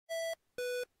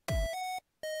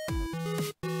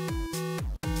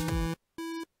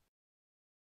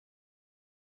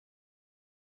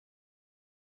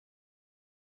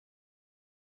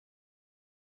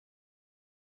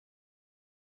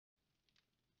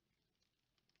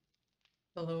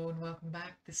Hello and welcome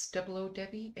back. This is Double O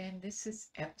Debbie, and this is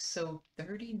episode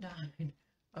 39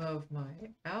 of my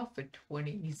Alpha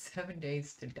 27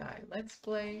 Days to Die Let's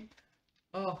Play.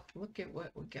 Oh, look at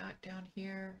what we got down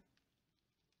here.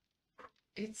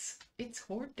 It's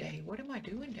Horde Day. What am I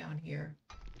doing down here?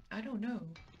 I don't know.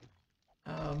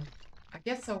 I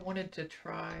guess I wanted to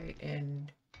try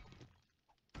and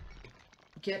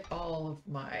get all of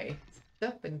my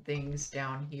stuff and things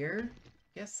down here.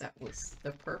 Guess that was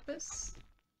the purpose.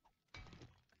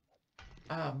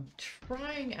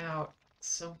 Trying out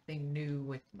something new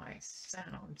with my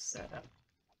sound setup.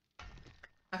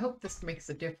 I hope this makes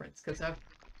a difference because I've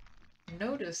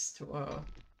noticed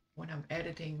when I'm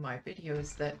editing my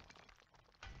videos that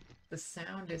the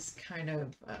sound is kind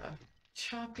of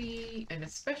choppy, and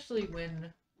especially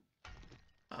when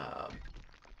um,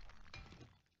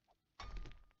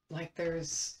 like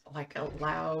there's like a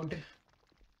loud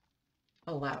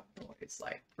noise,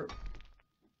 like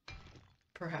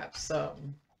perhaps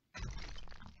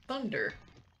thunder.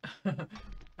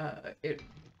 It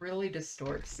really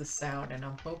distorts the sound, and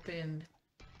I'm hoping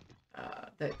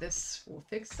that this will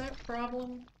fix that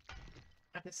problem.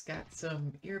 I just got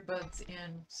some earbuds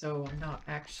in, so I'm not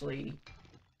actually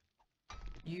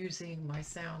using my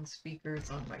sound speakers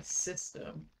on my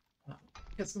system,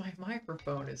 because my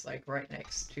microphone is like right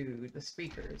next to the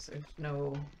speakers. There's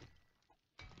no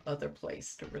other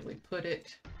place to really put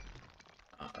it.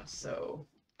 So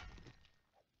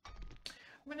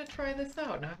I'm gonna try this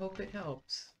out and I hope it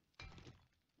helps.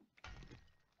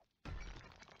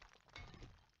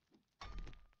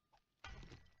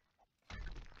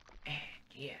 And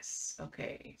yes,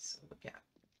 okay, so we got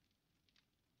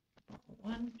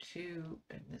 1, 2,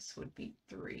 and this would be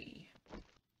 3.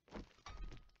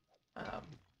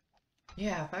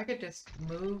 Yeah, if I could just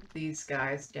move these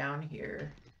guys down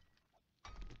here,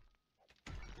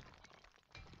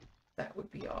 that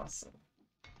would be awesome.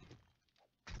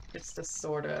 Just to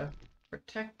sort of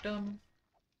protect them.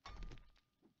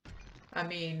 I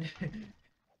mean,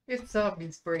 if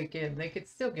zombies break in, they could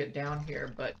still get down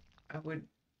here, but I would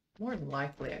more than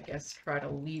likely, I guess, try to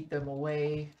lead them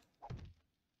away,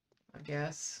 I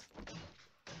guess.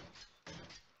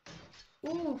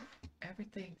 Ooh,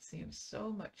 everything seems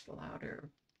so much louder.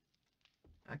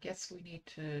 I guess we need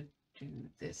to do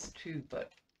this too,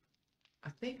 but I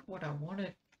think what I want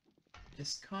to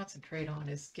just concentrate on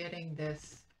is getting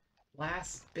this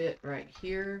last bit right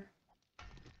here,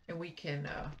 and we can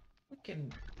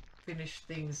finish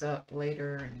things up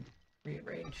later and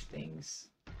rearrange things.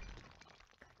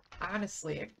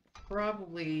 Honestly, I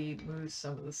probably move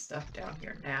some of the stuff down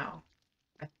here now.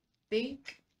 I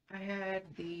think I had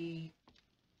the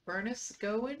furnace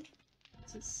going.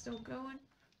 Is it still going?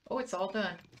 Oh, it's all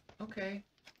done. Okay.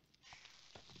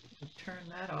 Turn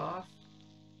that off.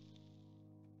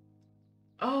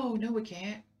 Oh, no, we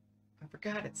can't. I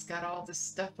forgot it's got all this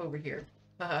stuff over here.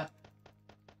 I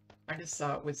just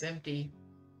saw it was empty.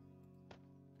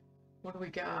 What do we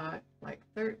got? Like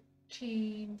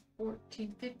 13,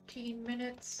 14, 15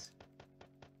 minutes?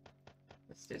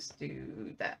 Let's just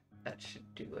do that. That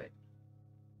should do it.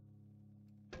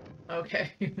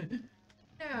 Okay.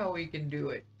 Now we can do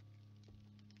it.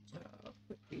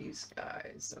 Put these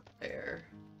guys up there.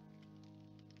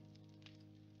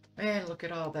 Man, look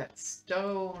at all that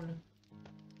stone.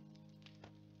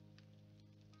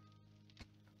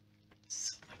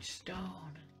 So much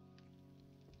stone.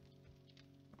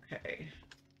 Okay.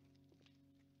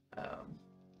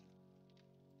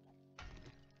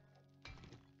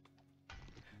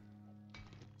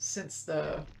 Since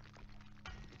the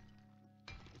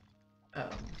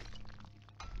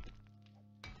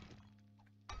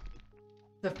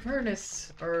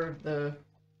furnace or the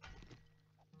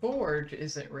forge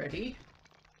isn't ready,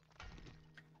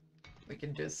 we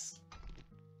can just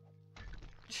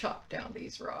chop down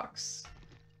these rocks.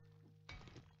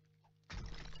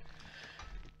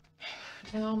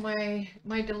 Now my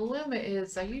dilemma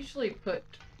is I usually put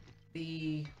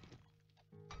the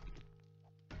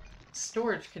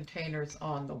storage containers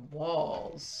on the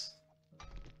walls,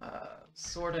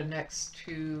 sort of next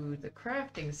to the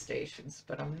crafting stations,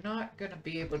 but I'm not going to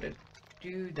be able to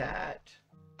do that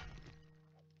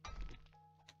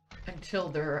until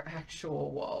there are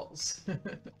actual walls.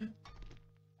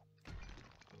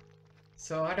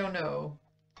 So I don't know.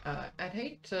 I'd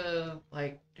hate to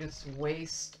like just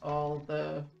waste all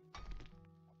the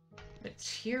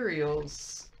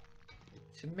materials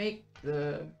to make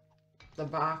the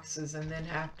boxes and then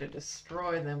have to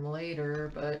destroy them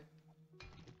later, but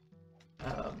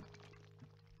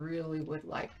really would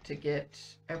like to get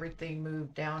everything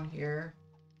moved down here,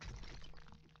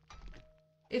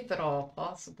 if at all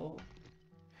possible.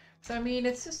 So, I mean,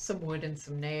 it's just some wood and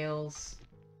some nails.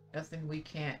 Nothing we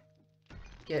can't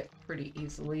get pretty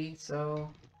easily,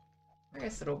 so I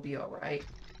guess it'll be alright.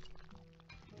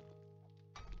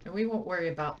 And we won't worry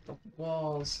about the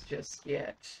walls just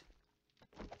yet.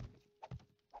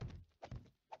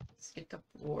 Let's get the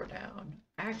floor down.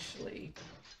 Actually,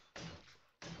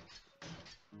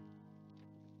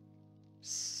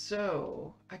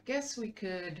 so I guess we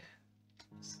could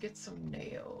just get some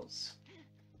nails.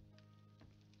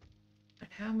 And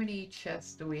how many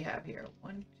chests do we have here?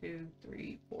 1, 2,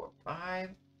 3, 4, 5.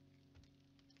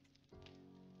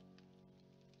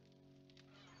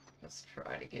 Let's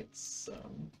try to get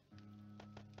some.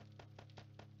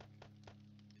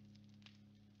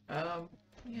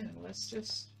 Yeah, let's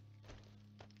just.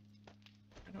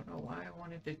 I don't know why I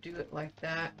wanted to do it like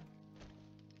that.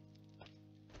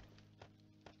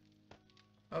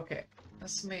 Okay,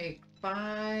 let's make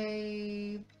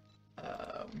 5.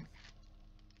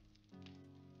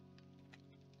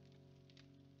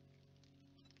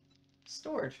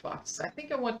 Storage boxes. I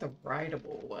think I want the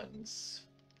writable ones.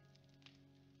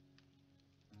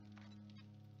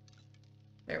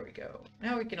 There we go.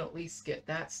 Now we can at least get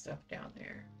that stuff down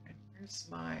there. And where's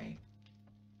my...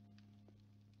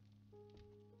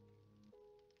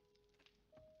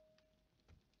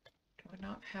 Do I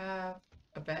not have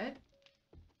a bed?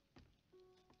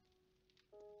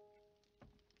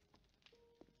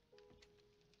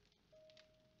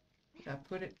 Did I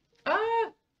put it...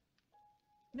 Ah!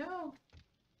 No.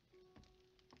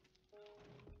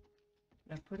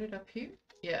 Did I put it up here?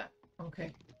 Yeah.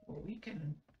 Okay. Well, we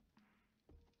can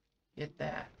get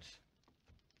that.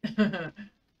 I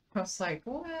was like,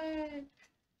 what?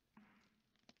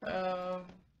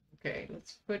 Okay,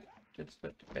 let's put the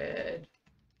bed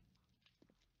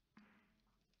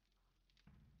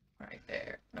right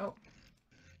there. Nope.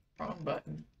 Wrong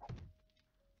button.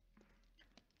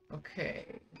 Okay.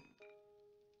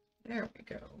 There we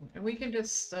go. And we can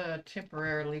just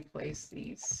temporarily place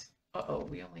these. Uh-oh,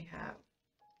 we only have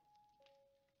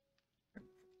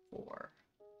 4.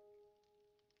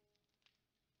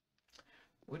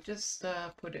 We'll just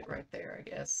put it right there, I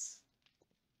guess.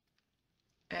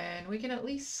 And we can at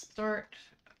least start...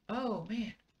 Oh,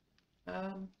 man.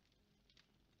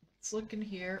 Let's look in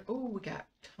here. Oh, we got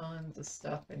tons of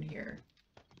stuff in here.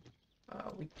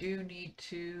 We do need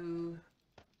to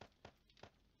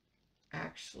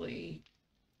actually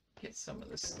get some of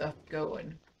the stuff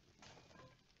going.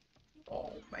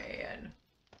 Oh, man.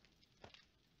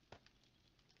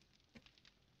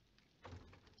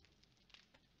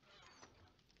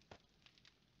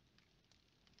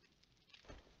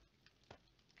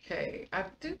 Okay, I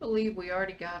do believe we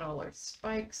already got all our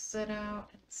spikes set out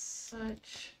and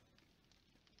such.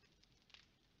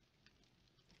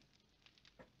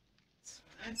 So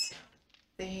that's not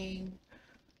a thing.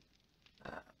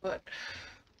 But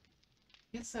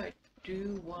I guess I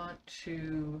do want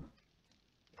to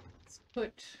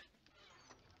put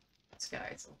these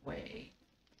guys away.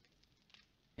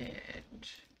 And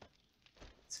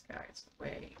these guys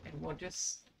away. And we'll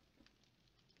just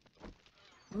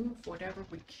move whatever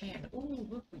we can. Oh,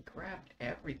 look, we grabbed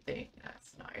everything.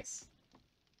 That's nice.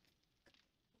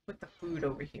 Put the food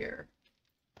over here.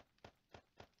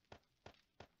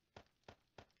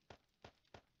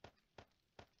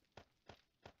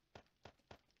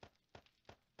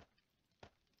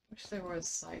 Wish there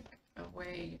was like a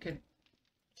way you could,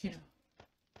 you know,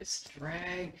 just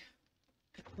drag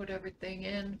and put everything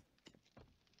in.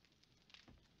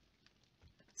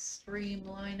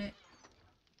 Streamline it.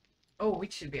 Oh, we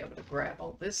should be able to grab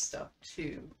all this stuff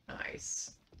too.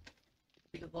 Nice.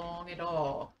 Belong it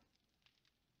all.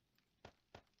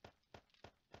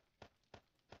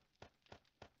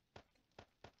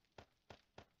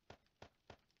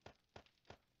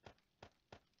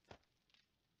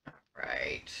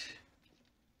 Right.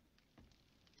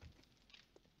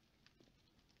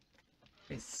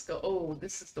 Let's go. Oh,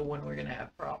 this is the one we're gonna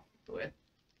have problems with.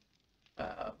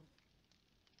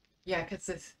 Yeah,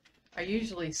 because I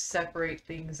usually separate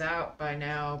things out by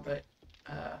now, but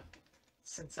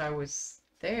since I was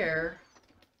there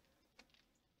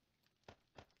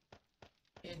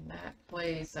in that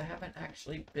place, I haven't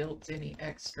actually built any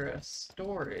extra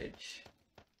storage.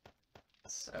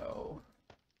 So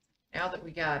now that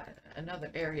we got another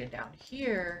area down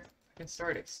here, I can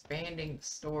start expanding the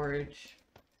storage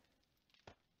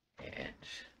and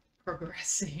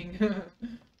progressing.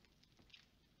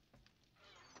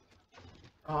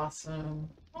 Awesome.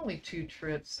 Only 2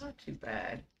 trips, not too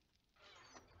bad.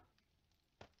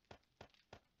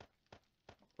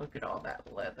 Look at all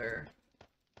that leather.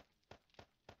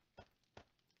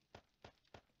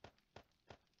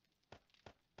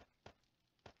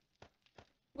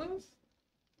 Whoop.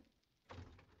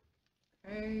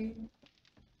 Okay.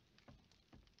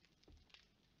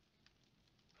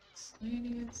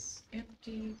 Miscellaneous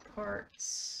empty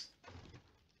parts.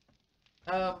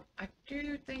 I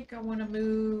do think I want to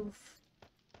move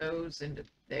those into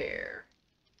there.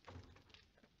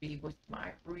 Be with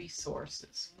my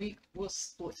resources. We will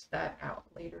split that out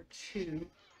later too.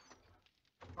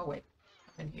 Oh wait,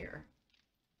 I'm in here.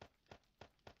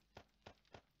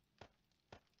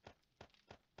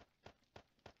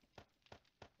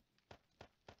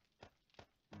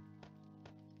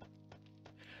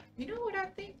 You know what I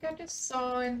think I just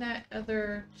saw in that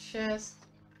other chest?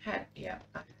 Yeah,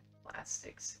 I had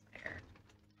plastics in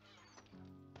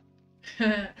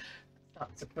there.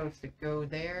 Not supposed to go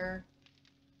there.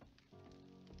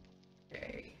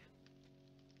 Okay.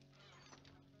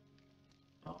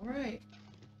 All right.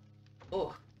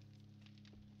 Oh.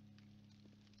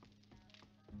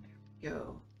 There we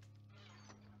go.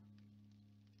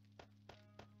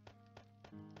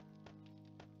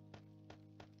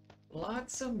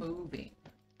 Lots of moving.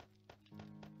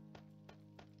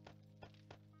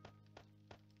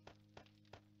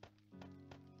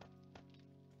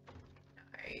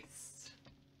 Nice.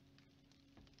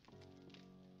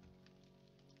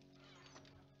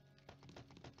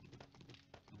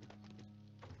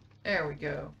 There we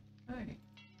go. Hey.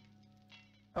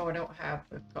 Oh, I don't have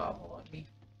the gobble on me.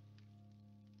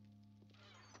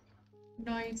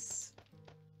 Nice.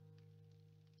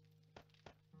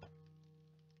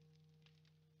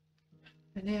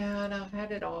 And yeah, and I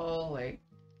had it all like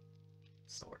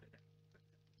sorted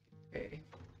out. Okay.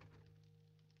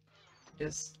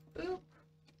 Just boop.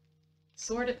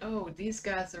 Sorted. Oh, these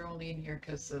guys are only in here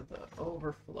because of the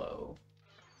overflow.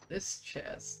 This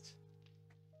chest.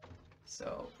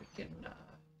 So we can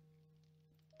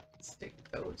stick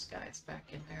those guys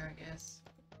back in there, I guess.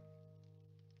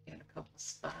 Get a couple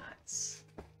spots.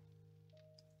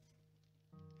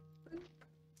 Boop.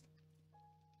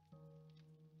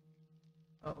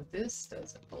 Oh, this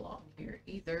doesn't belong here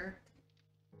either.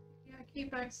 Yeah, I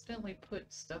keep accidentally putting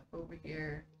stuff over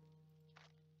here.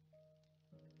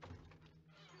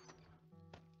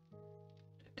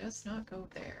 It does not go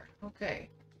there. Okay.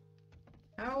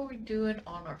 How are we doing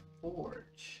on our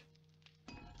forge?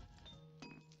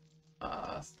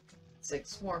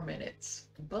 6 more minutes,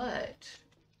 but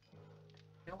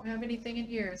don't have anything in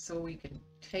here, so we can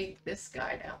take this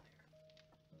guy down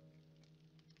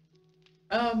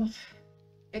there.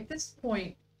 At this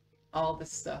point, all this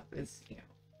stuff is, you know,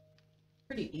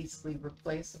 pretty easily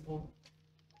replaceable.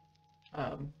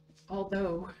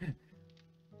 Although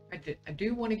I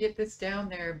do want to get this down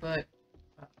there, but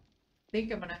I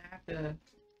think I'm gonna have to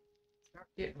start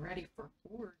getting ready for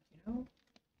forge, you know?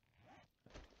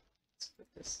 Let's put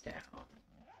this down.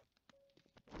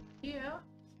 Yeah.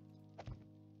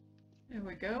 There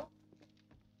we go.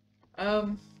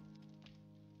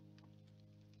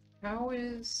 How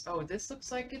is... Oh, this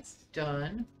looks like it's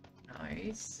done.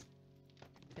 Nice.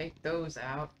 Take those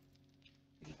out.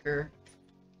 Beaker.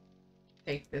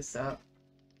 Take this up.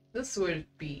 This would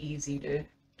be easy to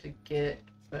get,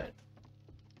 but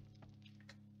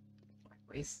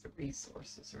waste the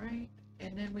resources, right?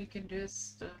 And then we can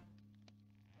just a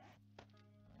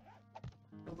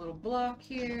little block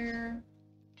here.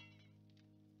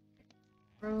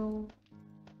 Throw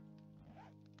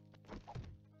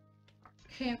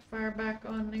campfire back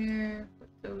on there. Put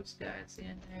those guys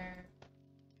in there.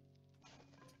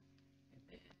 And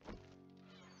then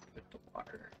put the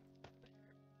water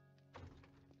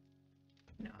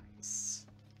there. Nice.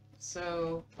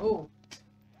 So, oh,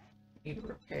 need a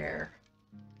repair.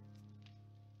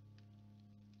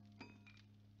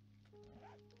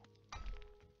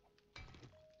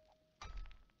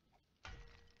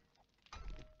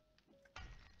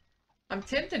 I'm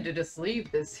tempted to just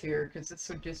leave this here because this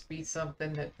would just be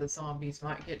something that the zombies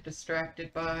might get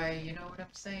distracted by, you know what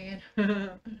I'm saying?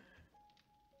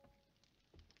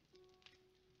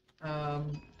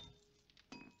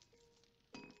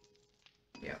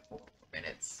 Yeah, 4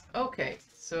 minutes. Okay,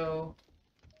 so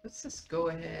let's just go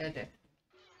ahead and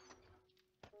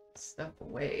stuff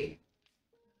away.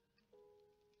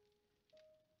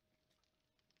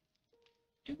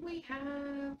 Do we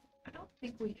have... I don't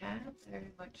think we have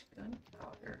very much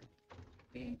gunpowder.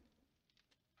 There.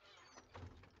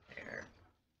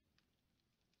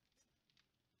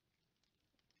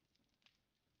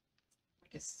 We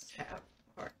just have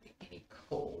hardly any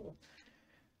coal.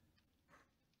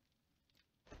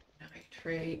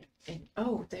 Nitrate. And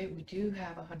oh, we do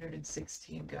have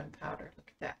 116 gunpowder. Look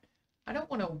at that. I don't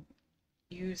want to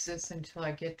use this until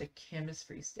I get the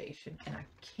chemistry station, and I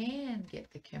can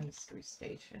get the chemistry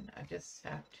station. I just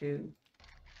have to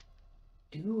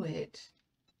do it.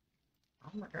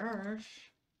 Oh my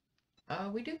gosh.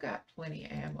 We do got plenty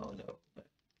of ammo though, but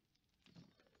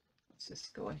let's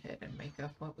just go ahead and make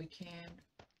up what we can.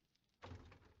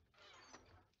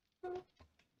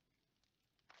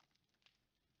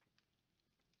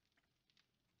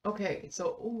 Okay,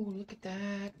 so oh, look at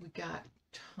that. We got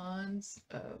tons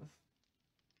of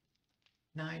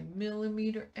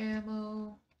 9mm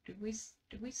ammo. Do we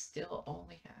still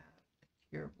only have a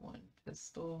tier 1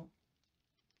 pistol?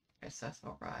 Guess that's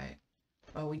all right.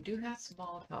 Well, we do have some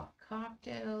Molotov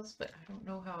cocktails, but I don't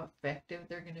know how effective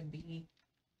they're going to be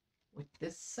with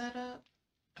this setup.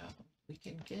 We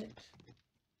can get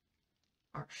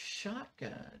our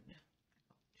shotgun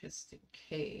just in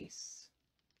case.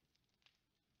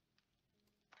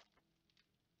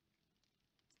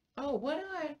 Oh, what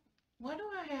do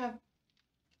I have?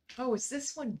 Oh, is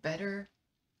this one better?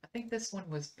 I think this one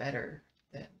was better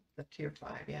than the tier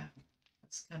 5. Yeah, I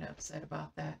was kind of upset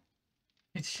about that.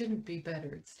 It shouldn't be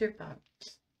better. It's tier 5.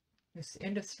 It's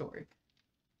end of story.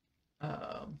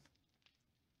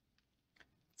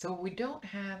 So we don't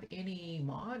have any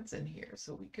mods in here,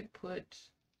 so we could put,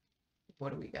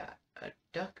 what do we got? A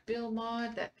duckbill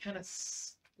mod that kind of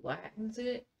flattens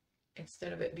it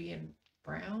instead of it being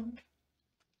brown,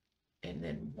 and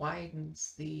then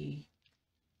widens the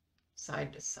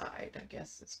side to side, I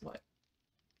guess is what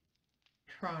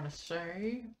I'm trying to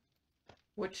say,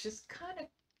 which is kind of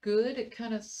good. It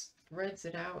kind of spreads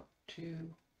it out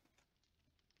to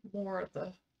more of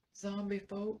the zombie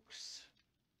folks.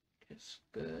 It's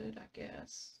good, I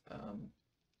guess.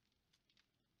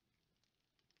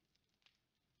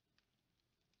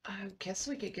 I guess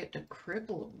we could get the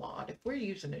cripple mod. If we're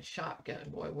using a shotgun,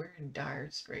 boy, we're in dire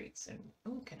straits. And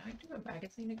oh, can I do a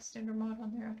magazine extender mod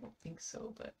on there? I don't think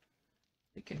so, but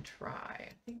we can try.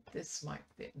 I think this might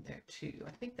fit in there too.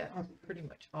 I think that's pretty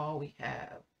much all we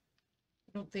have.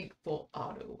 I don't think full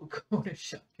auto will go in a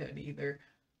shotgun either.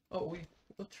 Oh,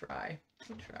 we'll try.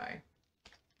 We'll try.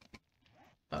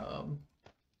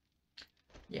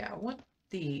 Yeah, I want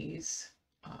these.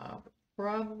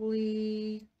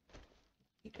 Probably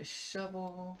need a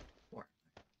shovel or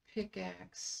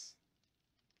pickaxe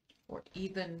or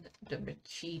even the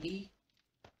machete.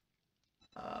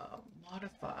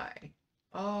 Modify.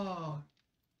 Oh,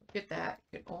 look at that.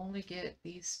 You can only get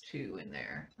these 2 in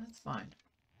there. That's fine.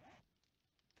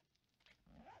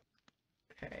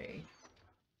 Okay.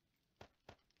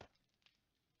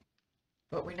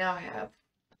 But we now have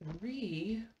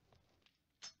 3.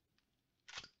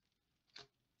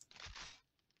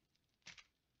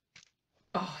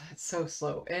 Oh, that's so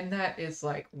slow. And that is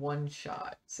like 1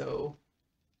 shot. So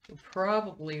we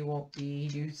probably won't be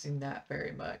using that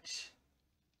very much.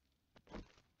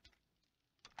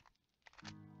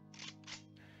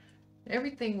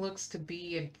 Everything looks to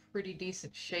be in pretty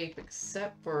decent shape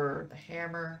except for the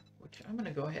hammer, which I'm going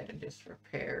to go ahead and just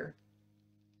repair.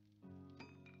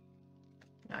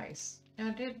 Nice. Now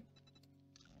I did...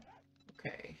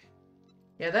 Okay.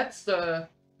 Yeah, that's the...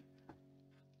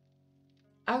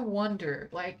 I wonder,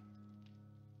 like,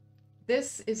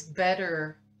 this is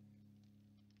better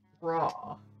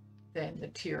raw than the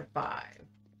tier 5.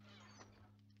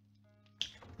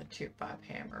 The tier 5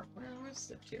 hammer. Where was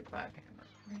the tier 5 hammer?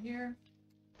 Right here.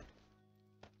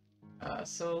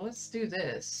 So let's do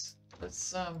this.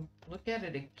 Let's look at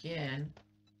it again.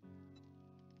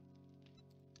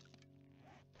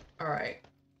 Alright.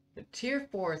 The tier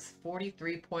 4 is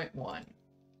 43.1.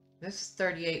 This is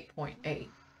 38.8.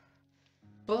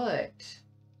 But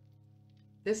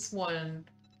this one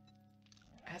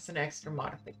has an extra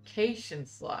modification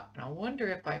slot. And I wonder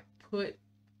if I put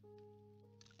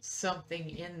something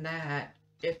in that,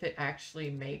 if it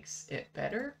actually makes it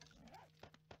better.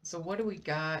 So what do we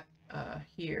got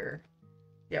here?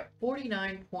 Yeah,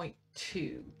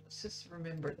 49.2. Let's just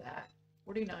remember that.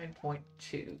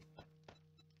 49.2.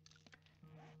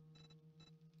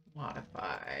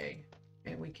 Modify.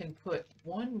 And we can put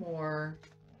one more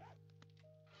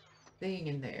thing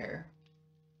in there.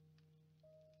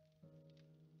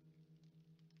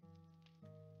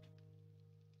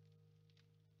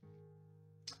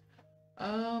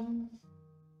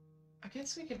 I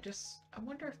guess we could just... I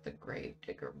wonder if the grave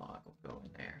digger mod will go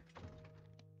in there.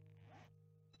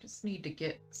 Just need to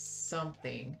get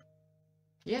something.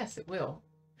 Yes, it will.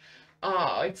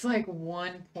 Oh, it's like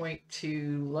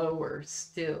 1.2 lower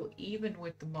still, even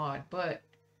with the mod. But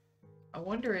I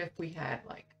wonder if we had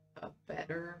like a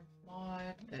better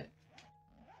mod that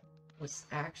was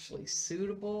actually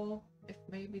suitable, if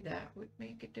maybe that would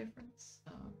make a difference.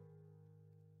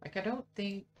 Like, I don't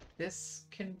think this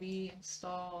can be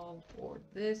installed, or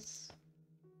this,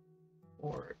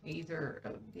 or either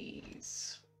of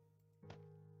these.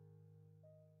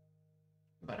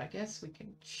 but I guess we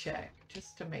can check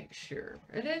just to make sure.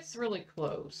 It is really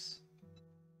close.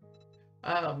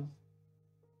 The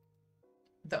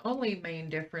only main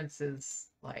difference is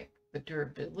like the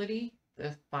durability.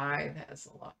 The 5 has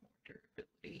a lot more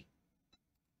durability.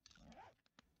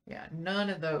 Yeah, none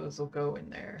of those will go in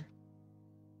there.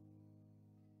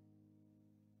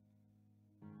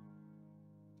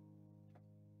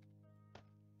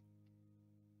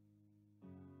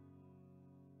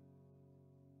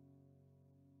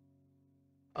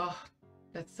 Oh,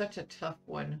 that's such a tough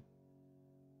one.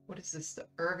 What is this? The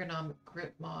ergonomic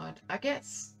grip mod? I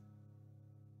guess.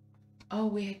 Oh,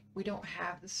 we don't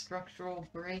have the structural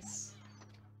brace.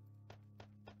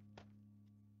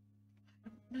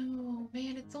 No,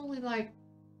 man, it's only like,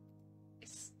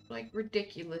 it's like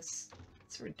ridiculous.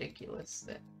 It's ridiculous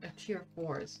that a tier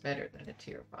 4 is better than a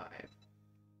tier 5.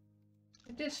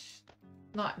 It's just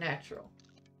not natural.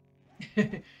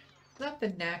 It's not the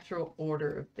natural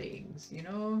order of things, you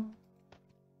know?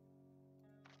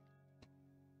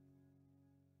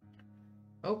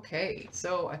 Okay,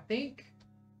 so I think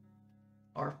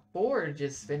our forge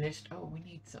is finished. Oh, we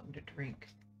need something to drink.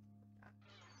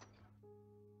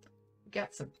 We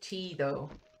got some tea, though.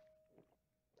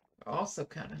 We're also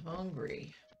kind of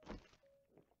hungry.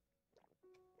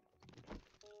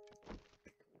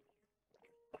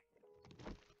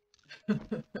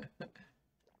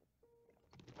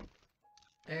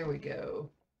 There we go.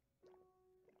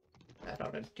 That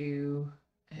ought to do.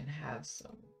 And have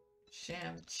some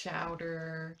sham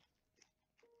chowder.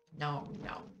 Nom,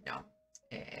 nom, nom.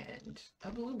 And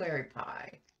a blueberry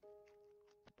pie.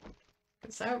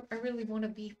 Because I really want to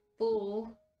be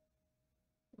full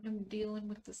when I'm dealing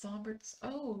with the Somberts.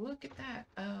 Oh, look at that.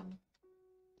 I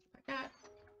got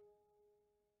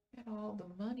all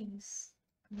the monies.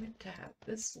 I meant to have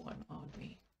this one on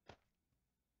me.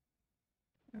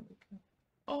 There we go.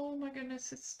 Oh my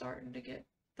goodness, it's starting to get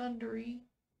thundery.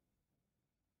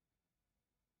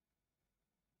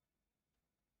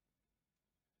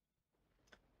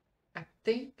 I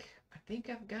think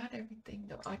I've got everything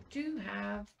though. I do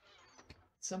have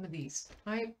some of these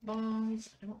pipe bombs.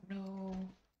 I don't know.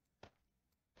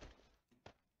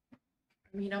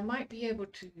 I mean, I might be able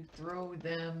to throw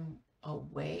them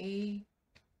away,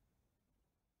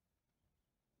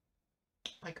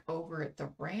 like over at the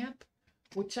ramp,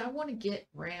 which I want to get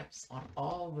ramps on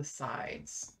all the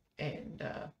sides. And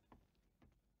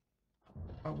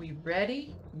are we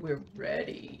ready? We're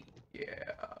ready.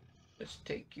 Yeah, let's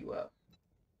take you up.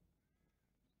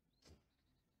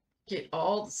 Get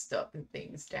all the stuff and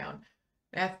things down.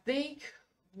 And I think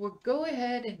we'll go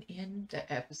ahead and end the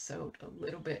episode a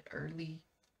little bit early,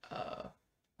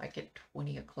 like at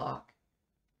 20 o'clock.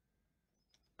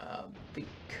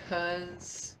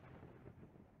 Because,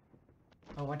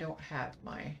 oh, I don't have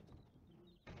my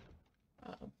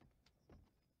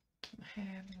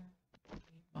hammer,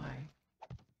 my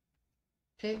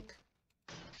pick.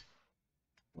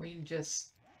 We can just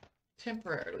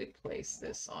temporarily place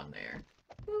this on there.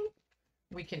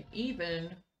 We can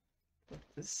even put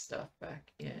this stuff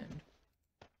back in.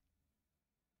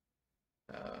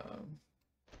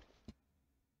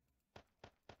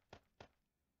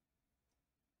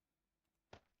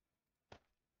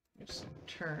 Just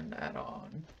turn that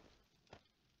on.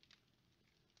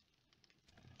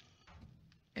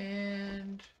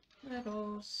 And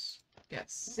metals.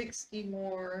 Got 60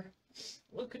 more.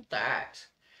 Look at that.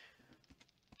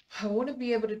 I want to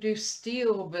be able to do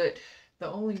steel, but the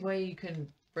only way you can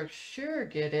for sure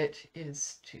get it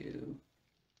is to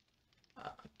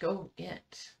go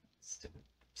int,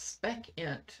 spec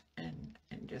int, and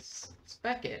just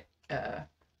spec it.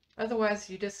 Otherwise,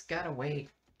 you just gotta wait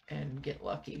and get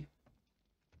lucky.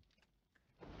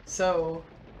 So,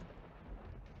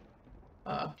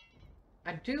 I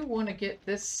do want to get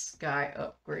this guy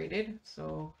upgraded,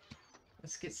 so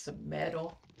let's get some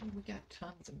metal. Oh, we got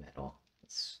tons of metal.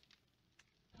 Let's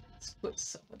put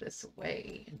some of this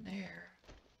away in there.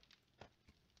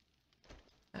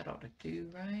 That ought to do,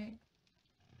 right?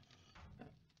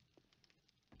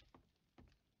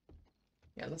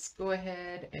 Yeah, let's go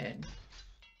ahead and...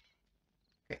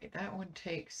 Okay, that one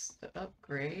takes the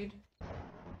upgrade.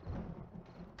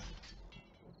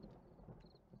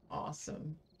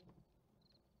 Awesome.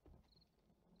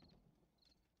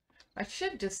 I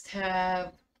should just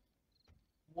have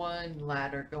one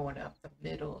ladder going up the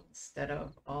middle instead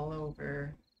of all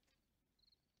over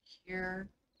here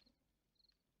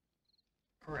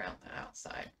around the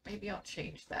outside. Maybe I'll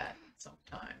change that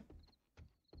sometime.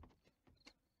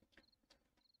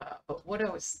 But what I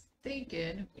was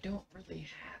thinking, we don't really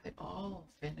have it all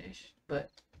finished,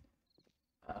 but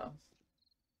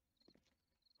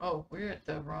oh, we're at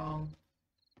the wrong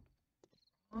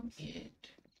on it.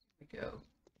 Here we go.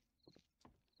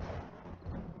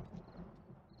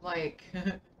 Like,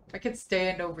 I could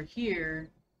stand over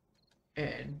here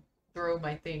and throw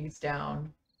my things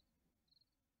down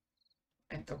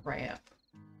at the ramp.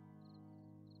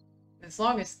 As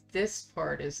long as this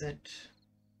part isn't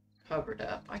covered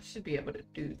up, I should be able to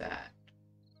do that.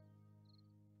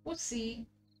 We'll see.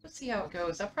 We'll see how it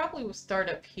goes. I probably will start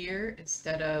up here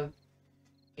instead of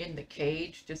in the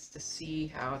cage just to see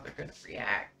how they're going to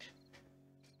react.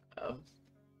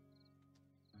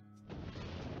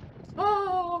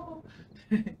 Oh!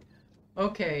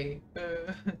 Okay.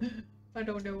 I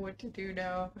don't know what to do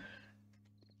now.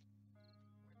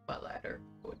 My ladder.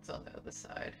 What's on the other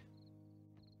side?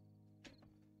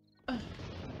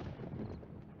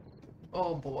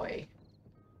 Oh boy.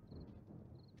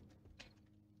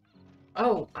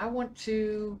 Oh, I want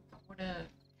to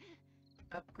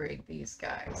upgrade these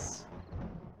guys.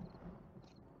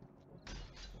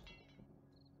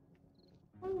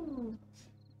 Ooh.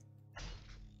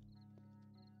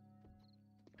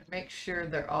 Make sure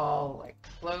they're all like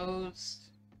closed.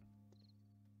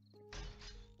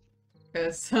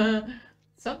 Because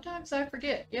sometimes I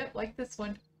forget. Yep, like this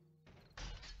one.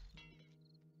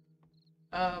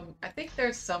 I think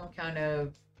there's some kind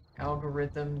of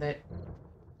algorithm that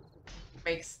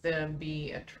makes them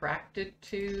be attracted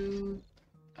to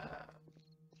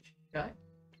shut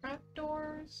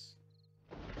trapdoors.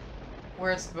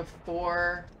 Whereas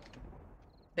before,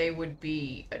 they would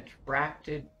be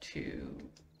attracted to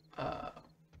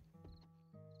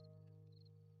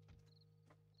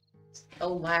a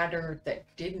ladder that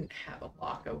didn't have a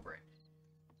lock over it,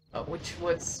 which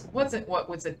wasn't what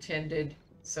was intended,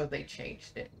 so they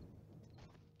changed it.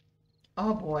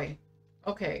 Oh boy.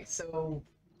 Okay, so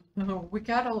we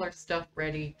got all our stuff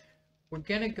ready. We're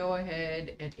gonna go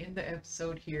ahead and end the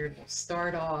episode here. We'll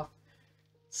start off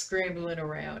scrambling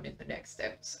around in the next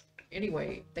episode.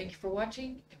 Anyway, thank you for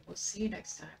watching, and we'll see you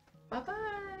next time.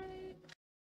 Bye-bye!